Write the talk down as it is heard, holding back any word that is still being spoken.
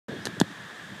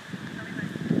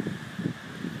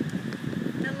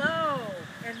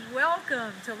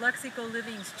Welcome to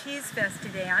LuxEcoliving's Cheese Fest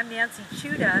today. I'm Nancy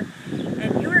Chuda,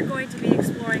 and you are going to be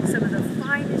exploring some of the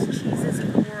finest cheeses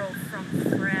in the world from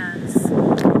France.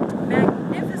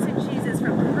 Magnificent cheeses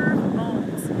from Herve,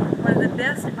 Mons, one of the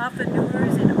best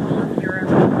affineurs in all of Europe.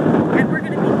 And we're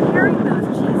going to be pairing those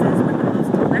cheeses with the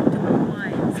most delectable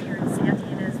wines here in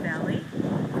Santa Valley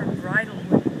from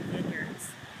Bridlewood Vineyards.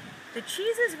 The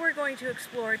cheeses we're going to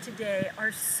explore today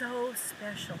are so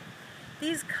special.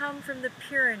 These come from the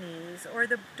Pyrenees, or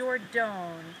the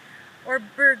Dordogne, or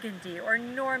Burgundy, or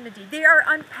Normandy. They are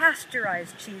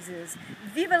unpasteurized cheeses.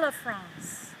 Vive la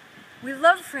France! We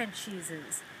love French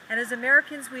cheeses, and as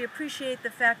Americans we appreciate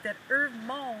the fact that Herve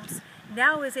Mons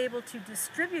now is able to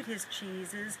distribute his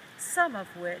cheeses, some of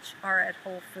which are at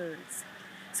Whole Foods.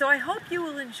 So I hope you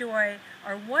will enjoy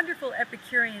our wonderful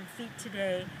Epicurean feat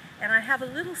today, and I have a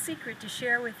little secret to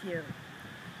share with you.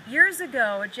 Years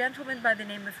ago, a gentleman by the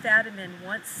name of Fadiman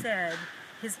once said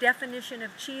his definition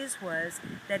of cheese was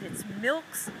that it's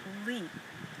milk's leap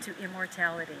to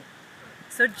immortality.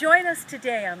 So join us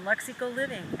today on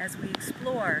LuxEcoliving as we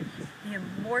explore the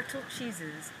immortal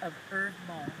cheeses of Herve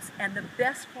Mons and the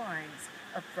best wines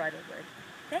of Bridlewood.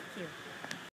 Thank you.